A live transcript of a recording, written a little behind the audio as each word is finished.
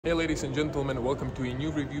Hey ladies and gentlemen, welcome to a new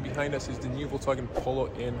review. Behind us is the new Volkswagen Polo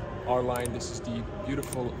R Line. This is the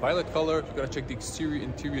beautiful violet color. You're gonna check the exterior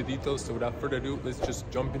interior details, so without further ado, let's just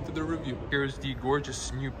jump into the review. Here's the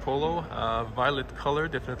gorgeous new Polo, violet color,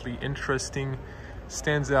 definitely interesting,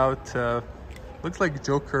 stands out, looks like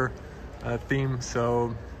Joker theme.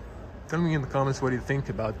 So tell me in the comments what you think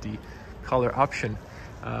about the color option.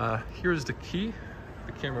 Here's the key,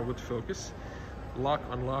 the camera would focus. Lock,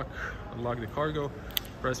 unlock the cargo,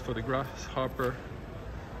 press for the grasshopper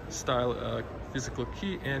style physical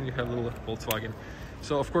key, and you have a little Volkswagen.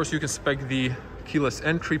 So of course you can spec the keyless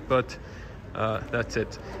entry, but that's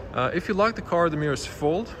it. If you lock the car, the mirrors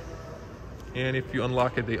fold, and if you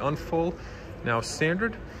unlock it, they unfold. Now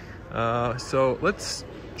standard. So let's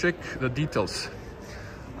check the details.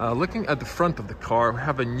 Looking at the front of the car, we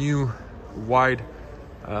have a new wide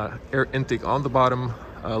air intake on the bottom,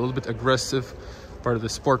 a little bit aggressive. Part of the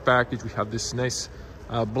sport package, we have this nice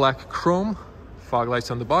black chrome fog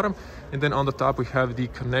lights on the bottom, and then on the top we have the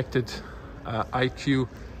connected IQ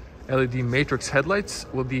LED matrix headlights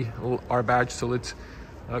with the little R badge. So let's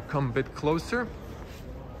come a bit closer.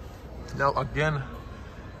 Now again,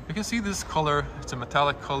 you can see this color, it's a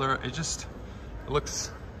metallic color, it just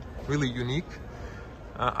looks really unique.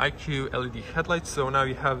 IQ LED headlights. So now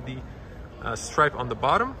you have the stripe on the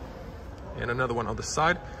bottom and another one on the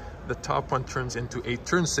side. The top one turns into a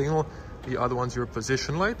turn signal, the other one's your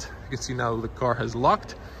position light. You can see now the car has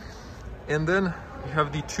locked. And then you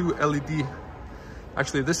have the two LED,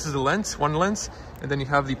 actually this is the lens, one lens, and then you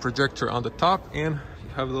have the projector on the top, and you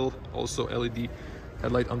have a little also LED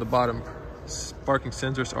headlight on the bottom. Parking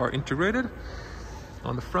sensors are integrated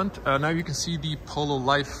on the front. Now you can see the Polo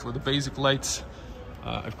Life with the basic lights.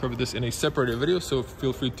 I've covered this in a separate video, so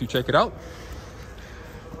feel free to check it out.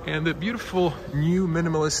 And the beautiful new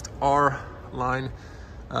minimalist R Line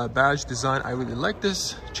badge design. I really like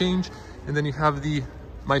this change. And then you have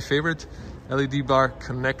my favorite LED bar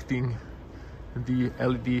connecting the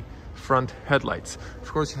LED front headlights.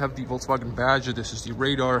 Of course, you have the Volkswagen badge. This is the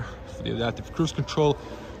radar for the adaptive cruise control,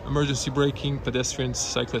 emergency braking, pedestrians,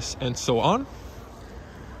 cyclists, and so on.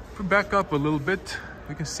 If we back up a little bit,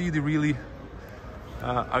 we can see the really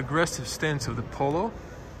aggressive stance of the Polo.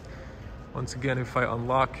 Once again, if I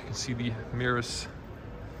unlock, you can see the mirrors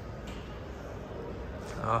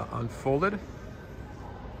unfolded.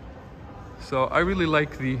 So I really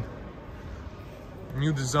like the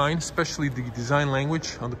new design, especially the design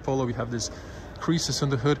language. On the Polo, we have this creases on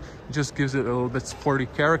the hood. It just gives it a little bit sporty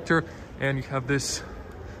character. And you have this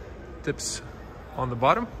tips on the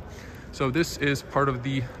bottom. So this is part of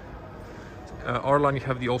the R Line. You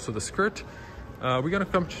have also the skirt. We're gonna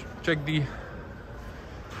come check the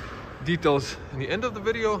details in the end of the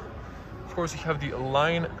video. Of course, you have the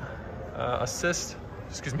lane assist,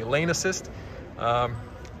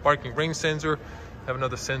 parking rain sensor, have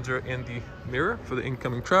another sensor in the mirror for the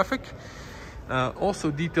incoming traffic. Also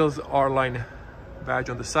details R Line badge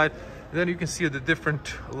on the side, and then you can see the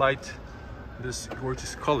different light, this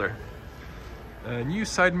gorgeous color. New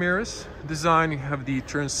side mirrors design, you have the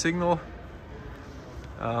turn signal,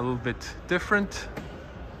 a little bit different,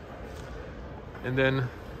 and then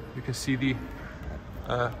you can see the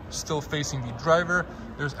still facing the driver.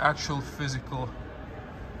 There's actual physical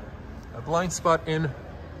blind spot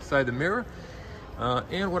inside the mirror.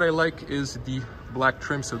 And what I like is the black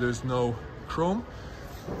trim, so there's no chrome.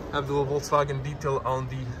 Have the little Volkswagen detail on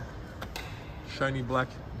the shiny black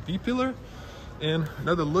V-pillar. And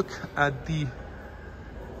another look at the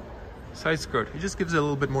side skirt. It just gives it a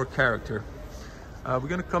little bit more character. We're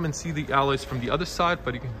gonna come and see the alloys from the other side,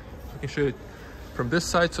 but I can show it from this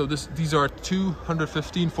side. So these are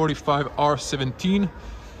 215/45 R17.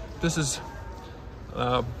 This is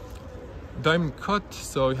diamond cut,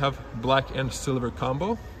 so you have black and silver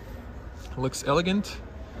combo. Looks elegant.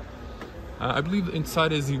 I believe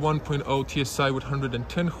inside is the 1.0 TSI with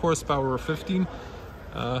 110 horsepower or 15.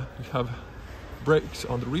 You have brakes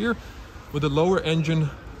on the rear. With the lower engine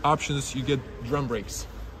options, you get drum brakes.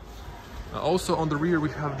 Also on the rear, we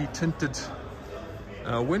have the tinted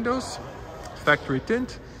windows, factory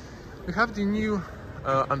tint. We have the new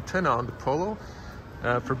antenna on the Polo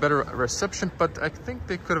for better reception, but I think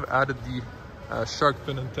they could have added the shark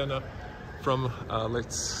fin antenna from,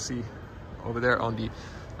 let's see, over there on the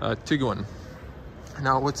Tiguan.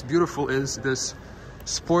 Now what's beautiful is this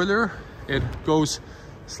spoiler. It goes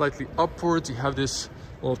slightly upwards. You have this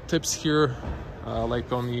little tips here,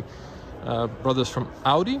 like on the brothers from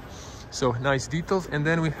Audi. So nice details. And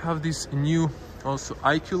then we have these new also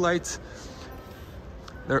IQ lights.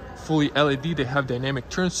 They're fully LED. They have dynamic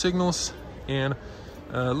turn signals, and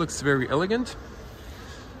looks very elegant.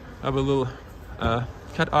 I have a little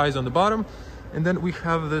cat eyes on the bottom. And then we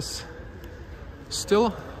have this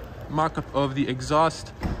still mock-up of the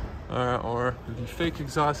exhaust, or the fake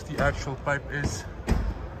exhaust. The actual pipe is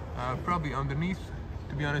probably underneath,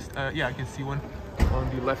 to be honest. Yeah, I can see one on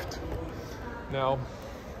the left. Now,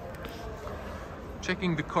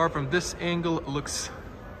 checking the car from this angle, looks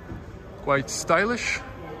quite stylish,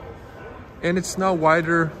 and it's now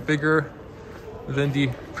wider, bigger than the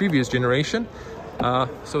previous generation.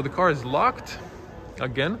 So the car is locked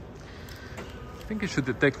again. I think it should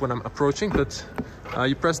detect when I'm approaching, but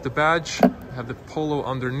you press the badge, have the Polo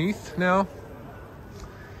underneath now.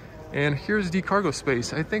 And here's the cargo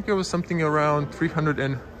space. I think it was something around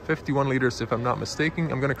 351 liters, if I'm not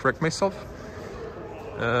mistaken. I'm gonna correct myself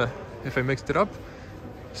if I mixed it up.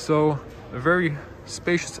 So a very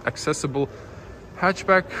spacious, accessible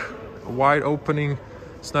hatchback, a wide opening,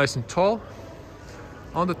 it's nice and tall.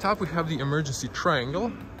 On the top we have the emergency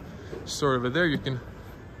triangle. So over there you can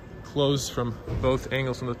close from both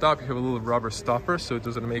angles. On the top you have a little rubber stopper so it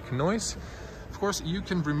doesn't make noise. Of course you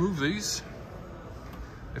can remove these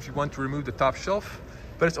if you want to remove the top shelf,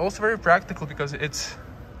 but it's also very practical because it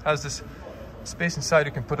has this space inside.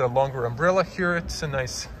 You can put a longer umbrella here. It's a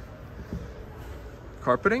nice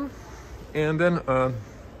carpeting. And then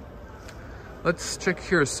let's check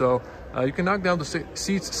here. So you can knock down the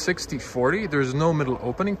seats 60-40. There's no middle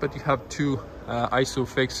opening, but you have two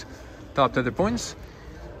ISOFIX top tether points.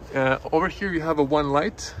 Over here you have a one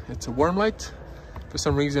light. It's a warm light. For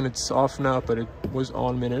some reason it's off now, but it was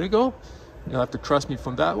on a minute ago. You'll have to trust me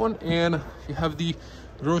from that one. And you have the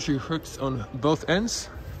rotary hooks on both ends.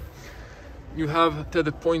 You have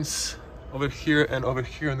tether points over here and over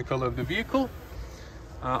here in the color of the vehicle.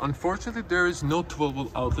 Unfortunately, there is no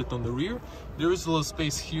 12-volt outlet on the rear. There is a little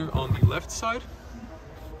space here on the left side,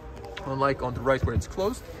 unlike on the right where it's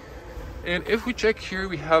closed. And if we check here,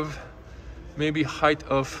 we have maybe height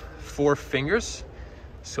of 4 fingers.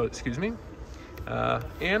 So, excuse me.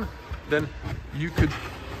 And then you could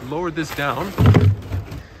lower this down,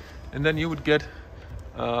 and then you would get,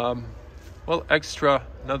 well, extra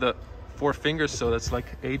another 4 fingers. So that's like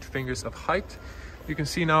 8 fingers of height. You can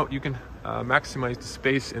see now you can maximize the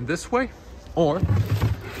space in this way, or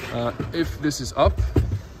if this is up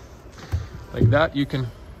like that, you can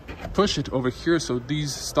push it over here. So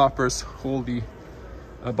these stoppers hold the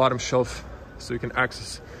bottom shelf, so you can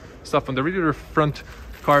access stuff on the rear or front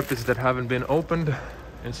carpets that haven't been opened,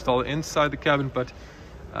 installed inside the cabin, but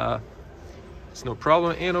it's no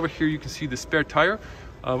problem. And over here you can see the spare tire.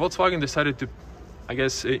 Volkswagen decided to, I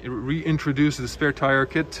guess, reintroduce the spare tire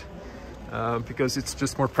kit because it's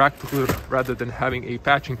just more practical rather than having a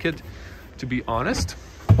patching kit, to be honest.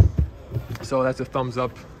 So that's a thumbs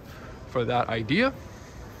up for that idea.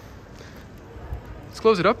 Let's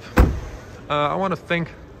close it up. I want to thank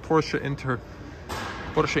Porsche Inter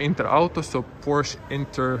Auto, so Porsche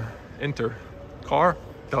Inter Car,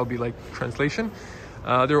 that'll be like translation.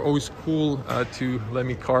 They're always cool to lend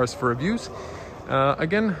me cars for reviews.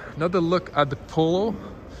 Again, another look at the Polo.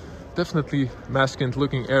 Definitely masculine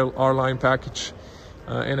looking R Line package,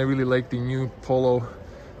 and I really like the new Polo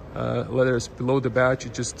letters below the badge.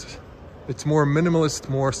 It's more minimalist,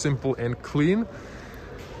 more simple and clean.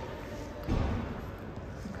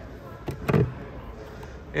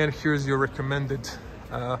 And here's your recommended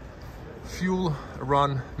fuel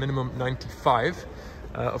run, minimum 95.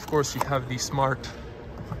 Of course, you have the smart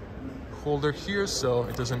holder here, so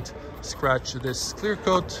it doesn't scratch this clear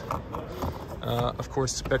coat. Of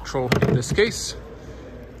course, petrol in this case.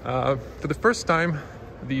 For the first time,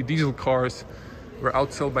 the diesel cars were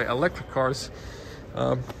outsold by electric cars,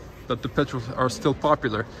 but the petrol are still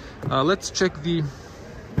popular. Let's check the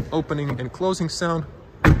opening and closing sound.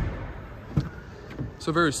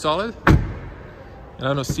 So very solid, and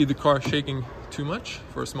I don't see the car shaking too much.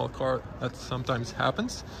 For a small car, that sometimes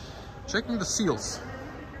happens. Checking the seals.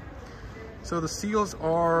 So the seals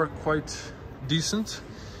are quite decent.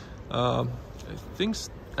 I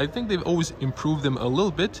think they've always improved them a little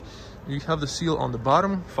bit. You have the seal on the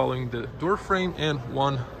bottom following the door frame, and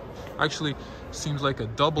one actually seems like a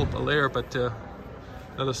double layer, but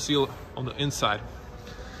another seal on the inside.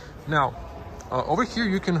 Now, over here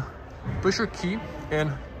you can push your key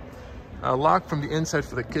and lock from the inside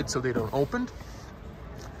for the kids so they don't open.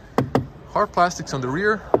 Hard plastics on the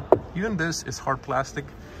rear. Even this is hard plastic.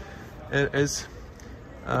 It is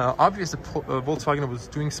obvious that Volkswagen was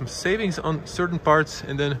doing some savings on certain parts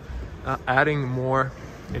and then adding more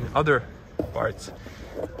in other parts.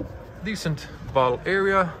 Decent bottle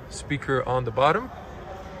area, speaker on the bottom.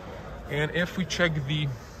 And if we check the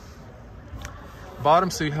bottom,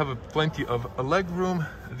 so you have plenty of leg room.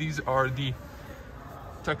 These are the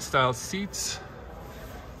textile seats.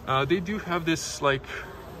 They do have this like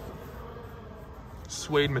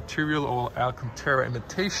suede material or Alcantara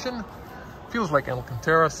imitation. Feels like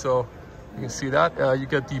Alcantara, so you can see that. You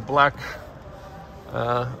get the black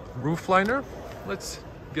roof liner. Let's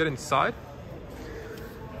get inside.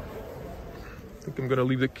 I think I'm gonna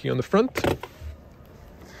leave the key on the front.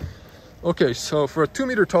 Okay, so for a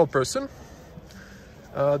 2-meter tall person,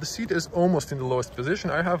 the seat is almost in the lowest position.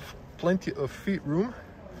 I have plenty of feet room,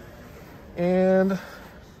 and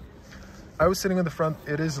I was sitting on the front.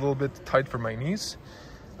 It is a little bit tight for my knees,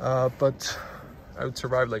 but I would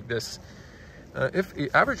survive like this. If an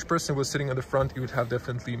average person was sitting on the front, you would have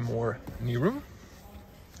definitely more knee room.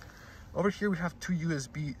 Over here we have 2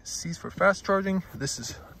 USB-Cs for fast charging. This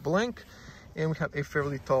is blank, and we have a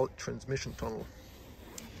fairly tall transmission tunnel.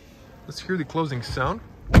 Let's hear the closing sound.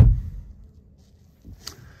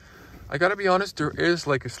 I gotta be honest, there is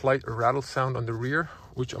like a slight rattle sound on the rear,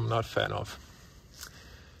 which I'm not a fan of.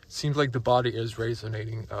 Seems like the body is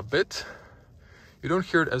resonating a bit. You don't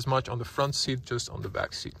hear it as much on the front seat, just on the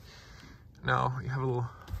back seat. Now you have a little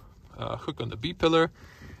hook on the B-pillar.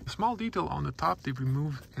 A small detail on the top they've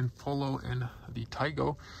removed in Polo and the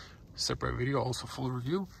Taigo. Separate video, also full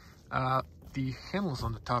review. The handles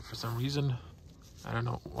on the top, for some reason, I don't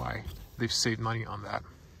know why, they've saved money on that.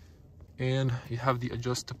 And you have the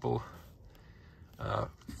adjustable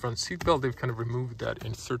front seat belt. They've kind of removed that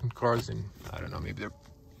in certain cars, and I don't know, maybe they're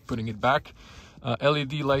putting it back.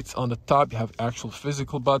 LED lights on the top. You have actual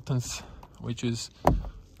physical buttons, which is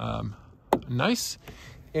nice.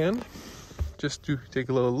 And just to take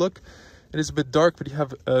a little look, it is a bit dark, but you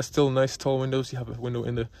have still nice tall windows. You have a window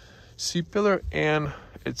in the C pillar, and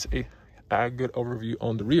it's a good overview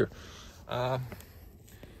on the rear.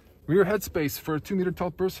 Rear headspace for a 2-meter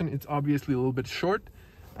tall person, it's obviously a little bit short.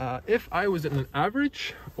 If I was at an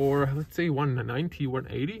average, or let's say 190,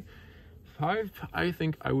 185, I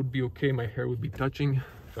think I would be okay. My hair would be touching.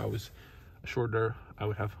 If I was shorter, I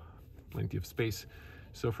would have plenty of space.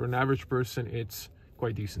 So for an average person, it's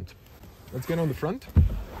quite decent. Let's get on the front,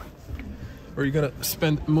 where you're gonna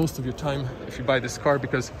spend most of your time if you buy this car,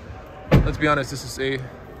 because let's be honest, this is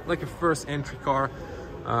like a first entry car.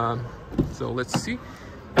 So let's see.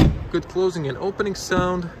 Good closing and opening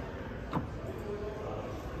sound.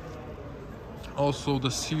 Also the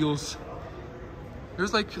seals,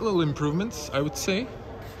 there's like little improvements, I would say.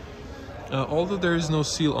 Although there is no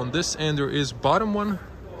seal on this end, there is bottom one,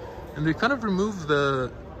 and they kind of removed the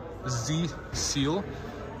Z seal,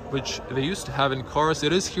 which they used to have in cars.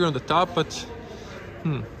 It is here on the top, but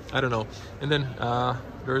I don't know. And then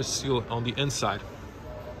there is seal on the inside.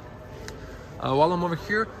 While I'm over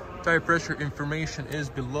here, tire pressure information is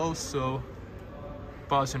below, so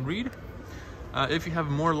pause and read. If you have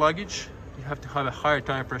more luggage, you have to have a higher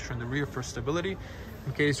tire pressure in the rear for stability,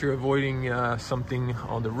 in case you're avoiding something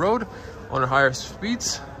on the road on higher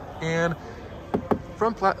speeds. And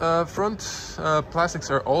front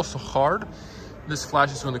plastics are also hard. This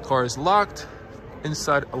flashes when the car is locked.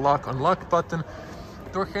 Inside, a lock unlock button.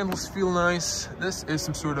 Door handles feel nice. This is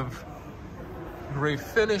some sort of gray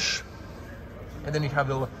finish. And then you have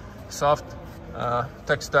the soft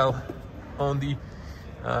textile on the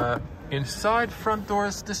inside. Front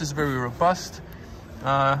doors, this is very robust.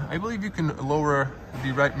 I believe you can lower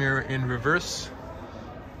the right mirror in reverse,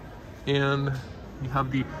 and you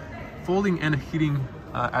have the folding and heating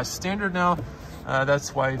as standard now.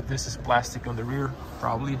 That's why this is plastic on the rear,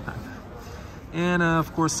 probably. And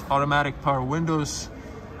of course, automatic power windows,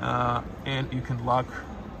 and you can lock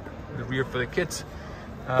the rear for the kids.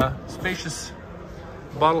 Spacious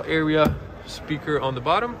bottle area, speaker on the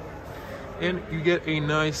bottom, and you get a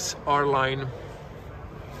nice R Line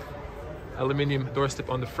aluminum doorstep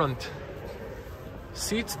on the front.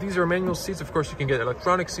 Seats, these are manual seats. Of course, you can get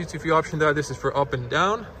electronic seats if you option that. This is for up and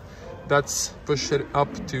down. That's push it up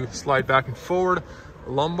to slide back and forward,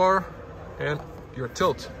 lumbar, and your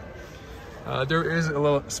tilt. There is a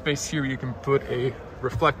little space here. You can put a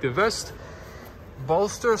reflective vest.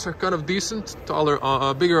 Bolsters are kind of decent,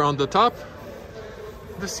 taller, bigger on the top.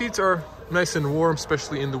 The seats are nice and warm,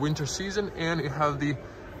 especially in the winter season, and you have the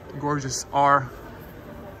gorgeous R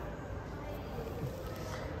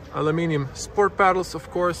aluminum sport paddles,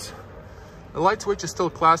 of course. The light switch is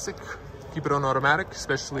still classic. Keep it on automatic,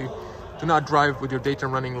 especially do not drive with your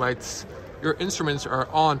daytime running lights. Your instruments are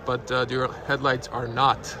on, but your headlights are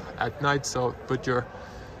not at night, so put your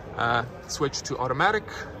switch to automatic.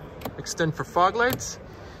 Extend for fog lights,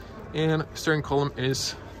 and steering column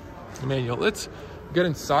is manual. Let's get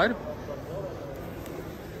inside.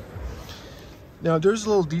 Now there's a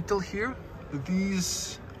little detail here.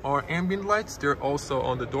 These are ambient lights. They're also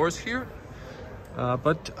on the doors here,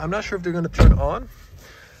 but I'm not sure if they're going to turn on.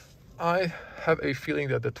 I have a feeling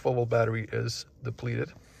that the 12-volt battery is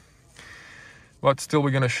depleted, but still we're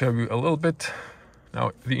gonna show you a little bit.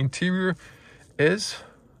 Now the interior is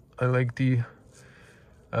like the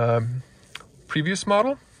previous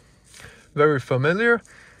model, very familiar,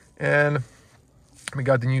 and we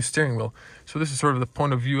got the new steering wheel. So this is sort of the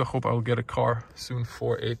point of view. I hope I'll get a car soon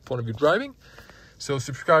for a point of view driving. So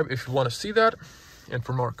subscribe if you want to see that and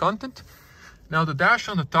for more content. Now the dash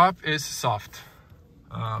on the top is soft.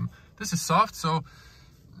 This is soft, so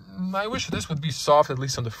I wish this would be soft, at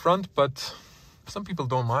least on the front, but some people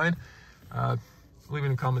don't mind. Leave in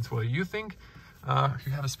the comments what you think.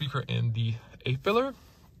 You have a speaker in the A-pillar.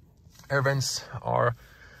 Air vents are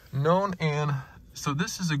known, and so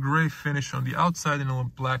this is a gray finish on the outside and a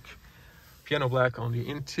black, piano black on the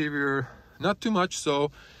interior. Not too much, so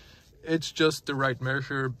it's just the right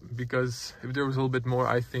measure, because if there was a little bit more,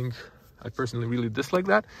 I think I personally really dislike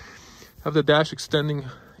that. Have the dash extending,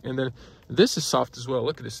 and then this is soft as well.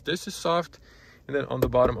 Look at this. This is soft, and then on the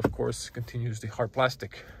bottom, of course, continues the hard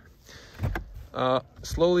plastic.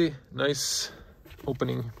 Slowly, nice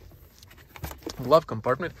opening glove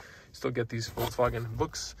compartment. Still get these Volkswagen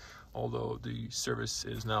books, although the service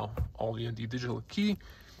is now all in the digital key.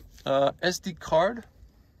 SD card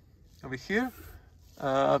over here,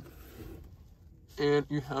 and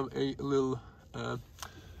you have a little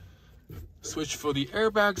switch for the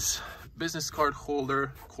airbags, business card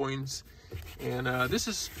holder, coins, and this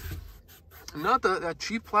is not that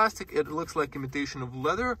cheap plastic. It looks like imitation of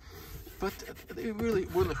leather, but it really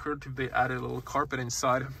wouldn't hurt if they added a little carpet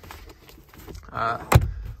inside,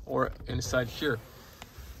 or inside here.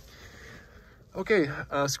 Okay,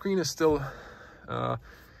 screen is still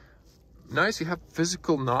nice. You have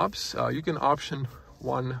physical knobs. You can option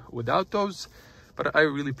one without those, but I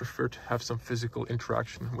really prefer to have some physical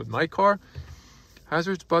interaction with my car.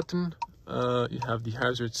 Hazards button, you have the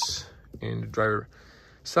hazards in the driver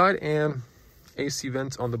side, and AC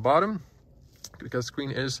vents on the bottom, because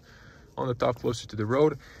screen is on the top closer to the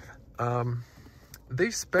road. They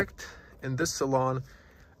spec'd in this salon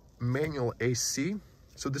manual AC.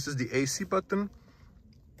 So this is the AC button,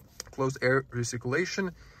 closed air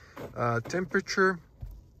recirculation, temperature,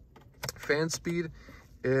 fan speed,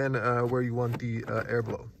 and where you want the air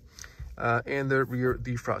blow, and the rear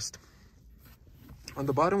defrost. On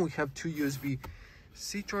the bottom, we have two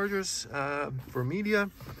USB-C chargers for media.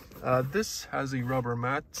 This has a rubber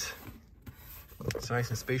mat. It's nice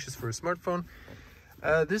and spacious for a smartphone.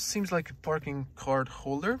 This seems like a parking card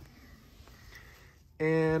holder.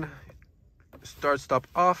 And start, stop,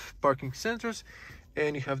 off, parking sensors.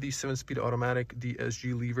 And you have the 7-speed automatic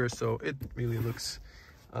DSG lever, so it really looks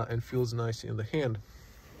and feels nice in the hand.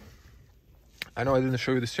 I know I didn't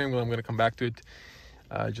show you the steering wheel. I'm going to come back to it.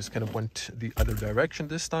 I just kind of went the other direction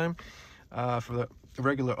this time. For the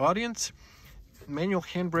regular audience, manual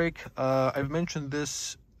handbrake. I've mentioned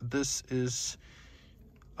this. This is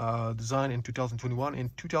designed in 2021. In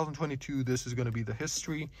 2022, this is going to be the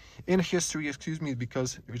history, excuse me,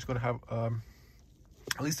 because it's going to have,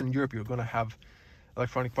 at least in Europe, you're going to have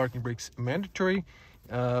electronic parking brakes mandatory.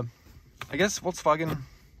 I guess Volkswagen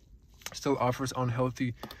still offers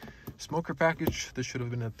unhealthy smoker package. This should have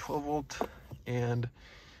been a 12-volt, and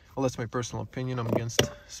well, that's my personal opinion. I'm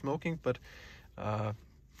against smoking, but I'm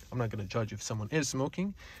not going to judge if someone is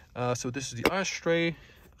smoking. So this is the ashtray.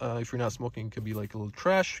 If you're not smoking, it could be like a little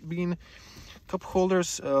trash bin. Cup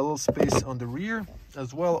holders, a little space on the rear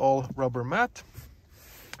as well, all rubber mat.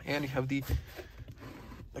 And you have the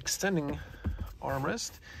extending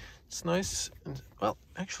armrest. It's nice, and well,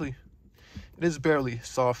 actually, it is barely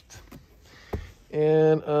soft.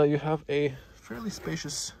 And you have a fairly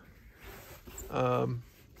spacious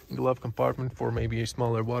glove compartment for maybe a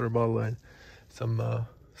smaller water bottle and some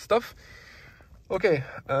stuff. Okay,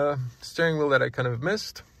 steering wheel that I kind of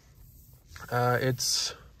missed.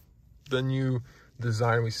 It's the new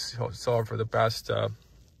design we saw for the past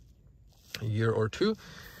year or two,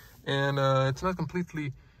 and it's not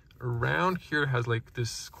completely round. Here it has like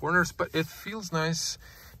this corners, but it feels nice.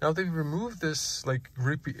 Now they've removed this like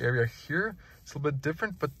grippy area here. It's a little bit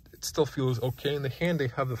different, but it still feels okay. In the hand, they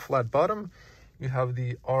have the flat bottom. You have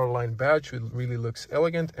the R Line badge, which really looks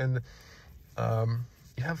elegant, and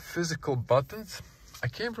you have physical buttons. I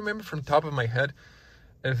can't remember from the top of my head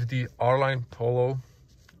if the R Line Polo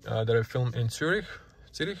that I filmed in Zurich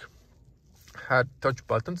had touch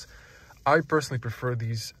buttons. I personally prefer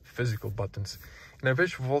these physical buttons, and I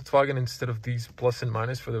wish Volkswagen, instead of these plus and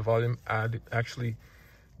minus for the volume, actually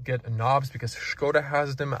get knobs, because Skoda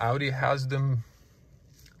has them, Audi has them,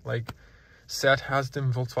 like Seat has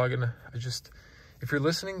them, Volkswagen. If you're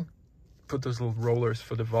listening, put those little rollers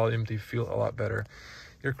for the volume. They feel a lot better.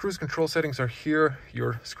 Your cruise control settings are here.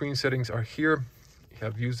 Your screen settings are here. You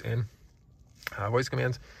have views and voice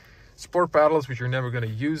commands. Sport paddles, which you're never going to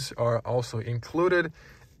use, are also included,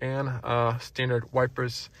 and standard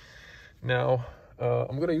wipers. Now,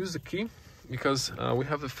 I'm going to use the key because we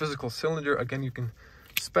have the physical cylinder. Again, you can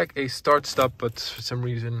spec a start-stop, but for some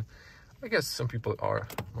reason, I guess some people are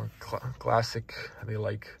more classic. They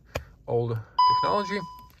like old technology.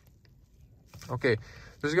 Okay,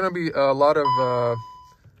 there's going to be a lot of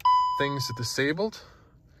things disabled,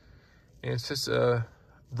 and it says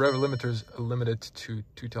rev limiters limited to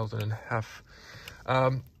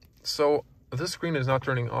 2,500. So this screen is not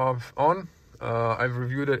turning on. I've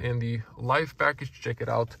reviewed it in the live package, check it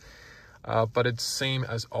out. But it's same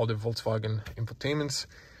as all the Volkswagen infotainments,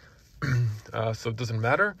 so it doesn't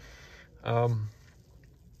matter.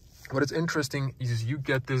 What is interesting is you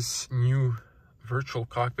get this new virtual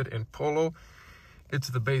cockpit in Polo. It's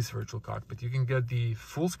the base virtual cockpit. You can get the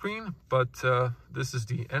full screen, but this is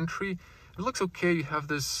the entry. It looks okay. You have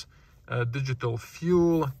this digital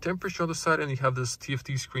fuel temperature on the side, and you have this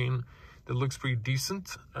TFT screen that looks pretty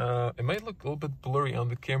decent. It might look a little bit blurry on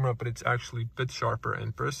the camera, but it's actually a bit sharper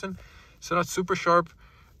in person. So not super sharp,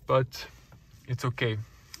 but it's okay.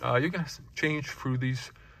 You can change through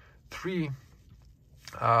these three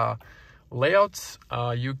layouts.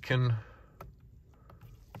 You can,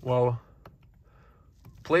 well,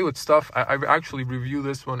 play with stuff. I've actually reviewed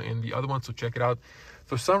this one and the other one, so check it out.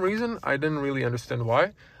 For some reason, I didn't really understand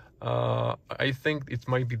why. I think it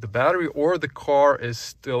might be the battery, or the car is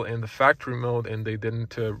still in the factory mode and they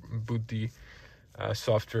didn't boot the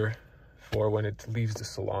software for when it leaves the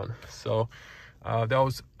salon. So that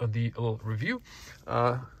was the little review.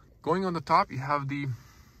 Going on the top, you have the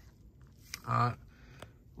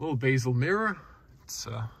little bezel mirror. It's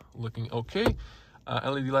looking okay.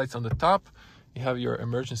 LED lights on the top. You have your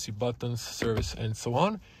emergency buttons, service, and so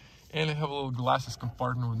on. And you have a little glasses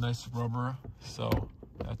compartment with nice rubber, so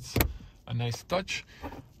that's a nice touch.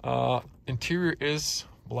 Interior is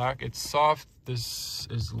black, it's soft. This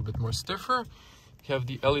is a little bit more stiffer. You have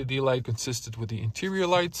the LED light consistent with the interior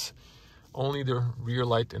lights. Only the rear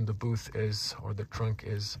light in the booth is, or the trunk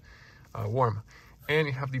is warm. And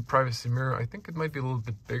you have the privacy mirror. I think it might be a little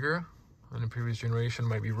bit bigger than the previous generation,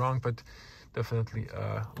 might be wrong, but definitely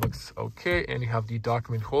looks okay. And you have the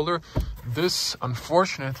document holder. This,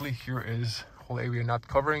 unfortunately, here is whole area not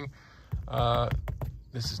covering.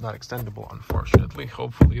 This is not extendable, unfortunately.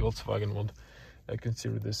 Hopefully Volkswagen won't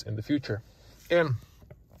consider this in the future. And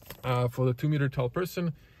for the 2-meter tall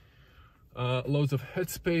person, loads of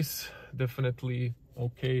headspace, definitely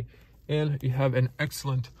okay. And you have an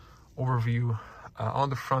excellent overview on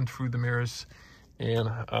the front through the mirrors and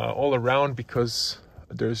all around, because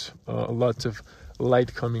there's lots of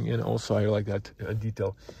light coming in. Also, I like that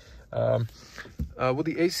detail. With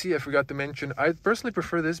the AC, I forgot to mention, I personally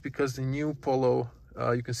prefer this because the new Polo,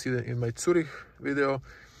 you can see that in my Zurich video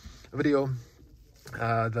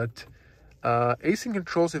that AC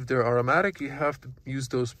controls, if they're automatic, you have to use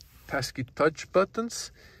those pesky touch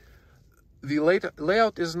buttons. The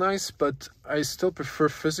layout is nice, but I still prefer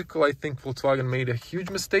physical. I think Volkswagen made a huge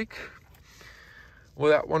mistake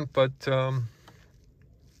with that one, but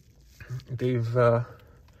they've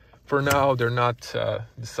for now they're not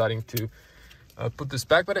deciding to put this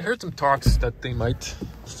back, but I heard some talks that they might.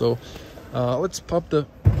 So let's pop the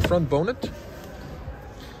front bonnet.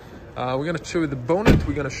 We're gonna show you the bonnet.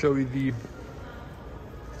 We're gonna show you the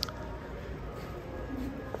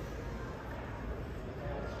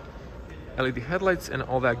LED headlights and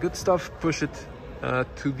all that good stuff. Push it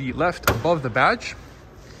to the left above the badge.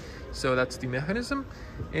 So that's the mechanism.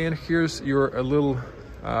 And here's your little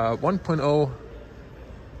 1.0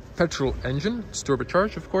 petrol engine. It's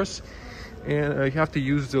turbocharged, of course. And you have to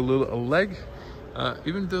use the little leg.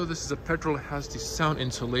 Even though this is a petrol, it has the sound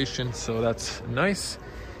insulation, so that's nice.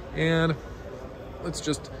 And let's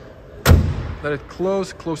just let it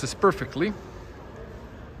close. Closes perfectly.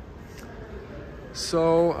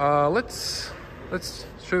 So let's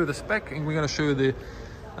show you the spec, and we're gonna show you the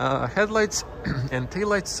headlights and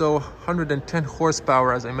taillights. So 110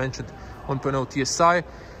 horsepower, as I mentioned, 1.0 TSI,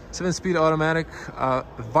 7-speed automatic,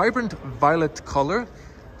 vibrant violet color,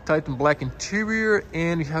 Titan black interior,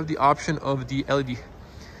 and you have the option of the LED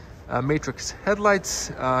matrix headlights,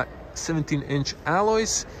 17-inch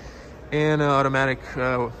alloys, and automatic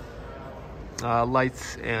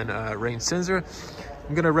lights and rain sensor.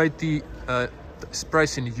 I'm gonna write the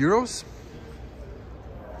price in euros.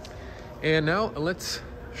 And now let's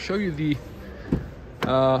show you the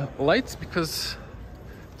lights, because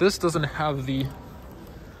this doesn't have the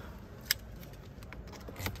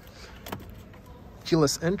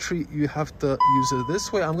keyless entry, you have to use it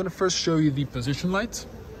this way. I'm going to first show you the position lights.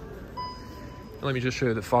 And let me just show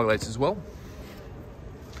you the fog lights as well.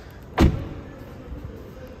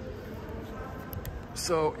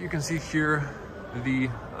 So you can see here the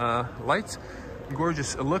lights,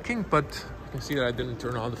 gorgeous looking, but you can see that I didn't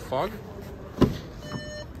turn on the fog.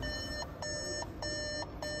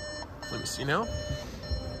 Let me see now.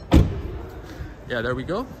 Yeah, there we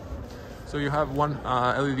go. So you have one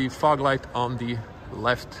LED fog light on the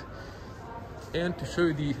left. And to show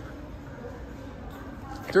you the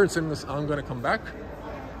turn signals, I'm gonna come back.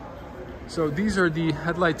 So these are the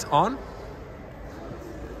headlights on.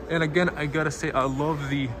 And again, I gotta say, I love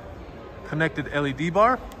the connected LED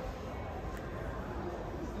bar.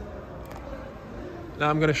 Now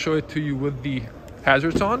I'm gonna show it to you with the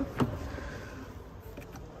hazards on.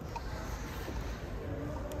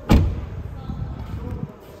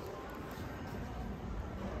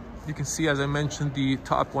 You can see, as I mentioned, the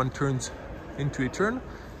top one turns into a turn.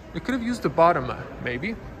 You could have used the bottom,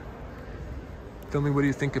 maybe. Tell me what do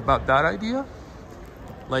you think about that idea?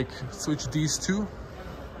 Like, switch these two.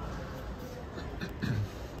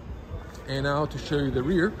 And now to show you the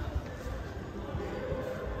rear.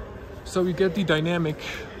 So we get the dynamic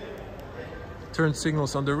turn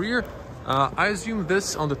signals on the rear. I assume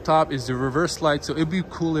this on the top is the reverse light, so it'd be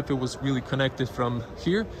cool if it was really connected from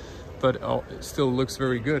here, but it still looks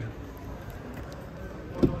very good.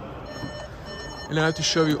 And I have to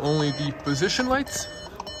show you only the position lights,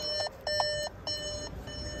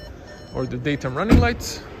 or the daytime running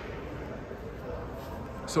lights.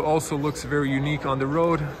 So also looks very unique on the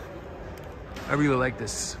road. I really like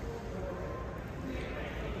this.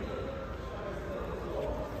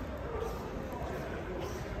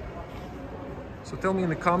 So tell me in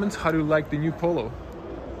the comments, how do you like the new Polo?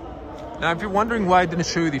 Now, if you're wondering why I didn't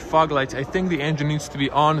show you the fog lights, I think the engine needs to be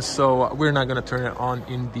on, so we're not gonna turn it on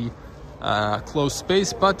in the closed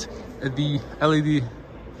space, but the LED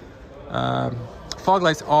fog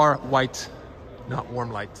lights are white, not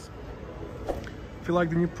warm lights. If you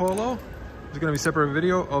like the new Polo, there's gonna be a separate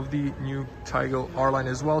video of the new VW R Line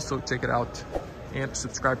as well, so check it out and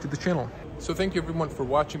subscribe to the channel. So thank you everyone for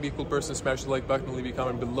watching. Be a cool person, smash the like button, leave a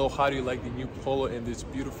comment below. How do you like the new Polo in this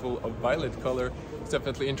beautiful violet color? It's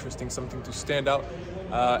definitely interesting, something to stand out.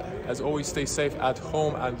 As always, stay safe at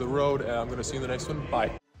home, on the road. I'm gonna see you in the next one.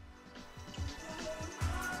 Bye.